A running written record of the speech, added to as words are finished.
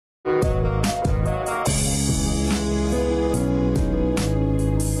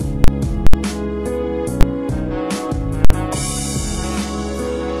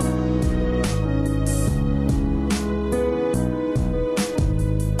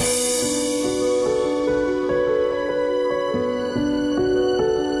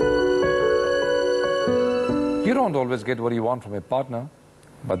don't always get what you want from a partner,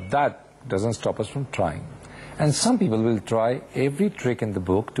 but that doesn't stop us from trying. And some people will try every trick in the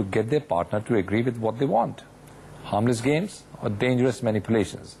book to get their partner to agree with what they want. Harmless games or dangerous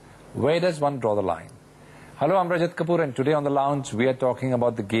manipulations? Where does one draw the line? Hello, I'm Rajat Kapoor, and today on The Lounge, we are talking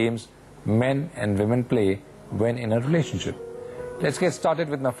about the games men and women play when in a relationship. Let's get started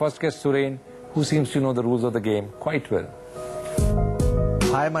with my first guest, Surain, who seems to know the rules of the game quite well.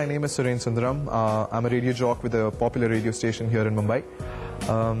 Hi, my name is Surain Sundaram. I'm a radio jock with a popular radio station here in Mumbai.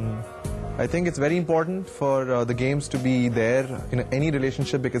 I think it's very important for the games to be there in any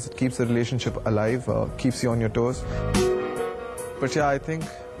relationship because it keeps the relationship alive, keeps you on your toes. But yeah, I think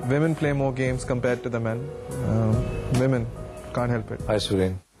women play more games compared to the men. Women can't help it. Hi,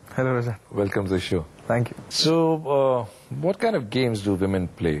 Surain. Hello, Rajat. Welcome to the show. Thank you. So, what kind of games do women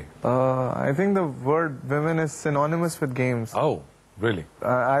play? I think the word women is synonymous with games. Oh, really?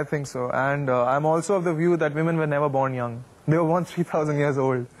 I think so. And I'm also of the view that women were never born young. They were born 3,000 years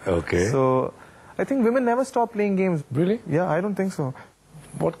old. Okay. So, I think women never stop playing games. Really? Yeah, I don't think so.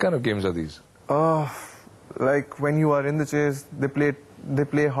 What kind of games are these? Like when you are in the chase, they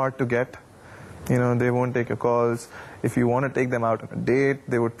play hard to get. You know, they won't take your calls. If you want to take them out on a date,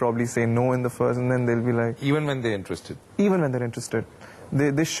 they would probably say no in the first, and then they'll be like... Even when they're interested? Even when they're interested.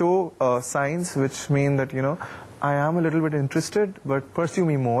 They show signs which mean that, you know, I am a little bit interested, but pursue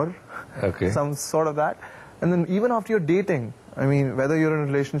me more. Okay. Some sort of that. And then even after you're dating, I mean, whether you're in a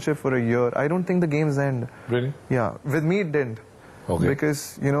relationship for a year, I don't think the games end. Really? Yeah. With me, it didn't. Okay.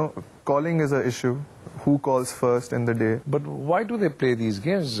 Because, you know, calling is an issue. Who calls first in the day? But why do they play these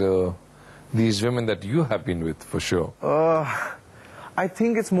games, these women that you have been with, for sure? I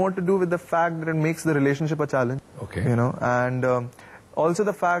think it's more to do with the fact that it makes the relationship a challenge. Okay. You know, and also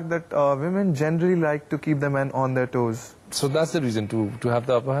the fact that women generally like to keep the men on their toes. So that's the reason to have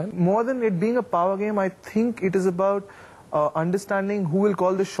the upper hand? More than it being a power game, I think it is about understanding who will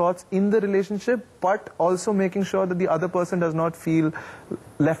call the shots in the relationship, but also making sure that the other person does not feel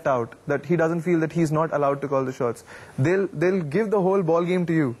left out, that he doesn't feel that he's not allowed to call the shots. They'll give the whole ball game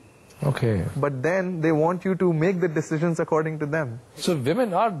to you. Okay. But then they want you to make the decisions according to them. So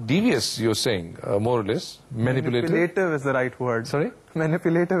women are devious, you're saying, more or less? Manipulative? Manipulative is the right word. Sorry?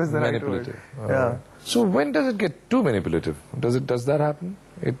 Manipulative is the right word. Yeah. So when does it get too manipulative? Does that happen?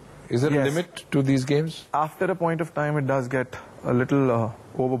 Is there a limit to these games? After a point of time, it does get a little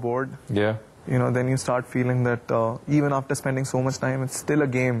overboard. Yeah. You know, then you start feeling that even after spending so much time, it's still a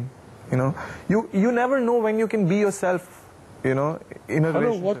game. You know, you never know when you can be yourself. You know, in a relationship. I don't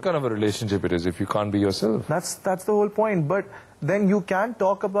know what kind of a relationship it is if you can't be yourself. That's the whole point. But then you can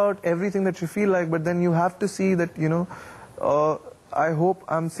talk about everything that you feel like, but then you have to see that, you know, I hope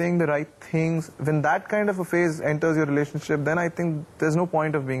I'm saying the right things. When that kind of a phase enters your relationship, then I think there's no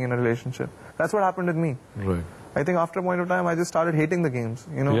point of being in a relationship. That's what happened with me. Right. I think after a point of time, I just started hating the games,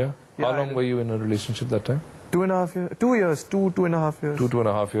 you know. Yeah? How long were you in a relationship that time? 2.5 years. 2 years. 2.5 years.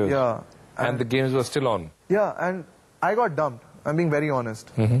 2.5 years. Yeah. And the games were still on? Yeah, and I got dumped. I'm being very honest.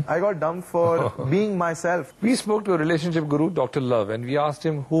 I got dumped for being myself. We spoke to a relationship guru, Dr. Love, and we asked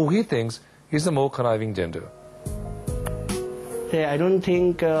him who he thinks is the more conniving gender. I don't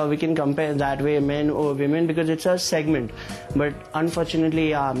think we can compare that way men or women because it's a segment. But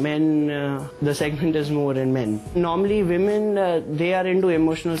unfortunately, men, the segment is more in men. Normally, women, they are into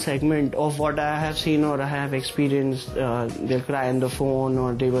emotional segment of what I have seen or I have experienced. They'll cry on the phone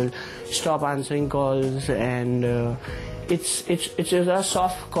or they will stop answering calls and it's just a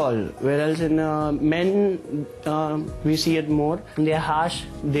soft call, whereas in men we see it more. They are harsh,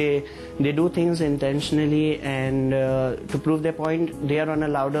 they do things intentionally, and to prove their point, they are on a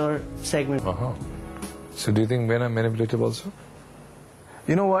louder segment. So do you think men are manipulative also?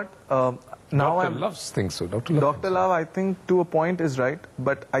 You know what? Now Dr. Love thinks so. Dr. Love. Dr. Love, I think to a point is right,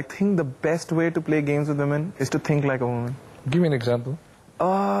 but I think the best way to play games with women is to think like a woman. Give me an example.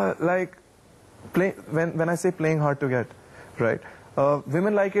 Like when I say playing hard to get, right?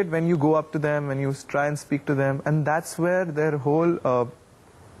 Women like it when you go up to them, when you try and speak to them, and that's where their whole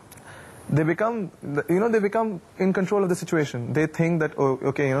they become in control of the situation. They think that, oh,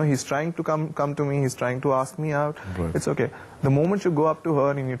 okay, you know, he's trying to come to me, he's trying to ask me out. Right. It's okay. The moment you go up to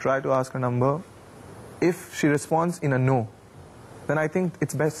her and you try to ask her number, if she responds in a no, then I think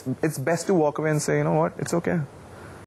it's best to walk away and say, you know what, it's okay.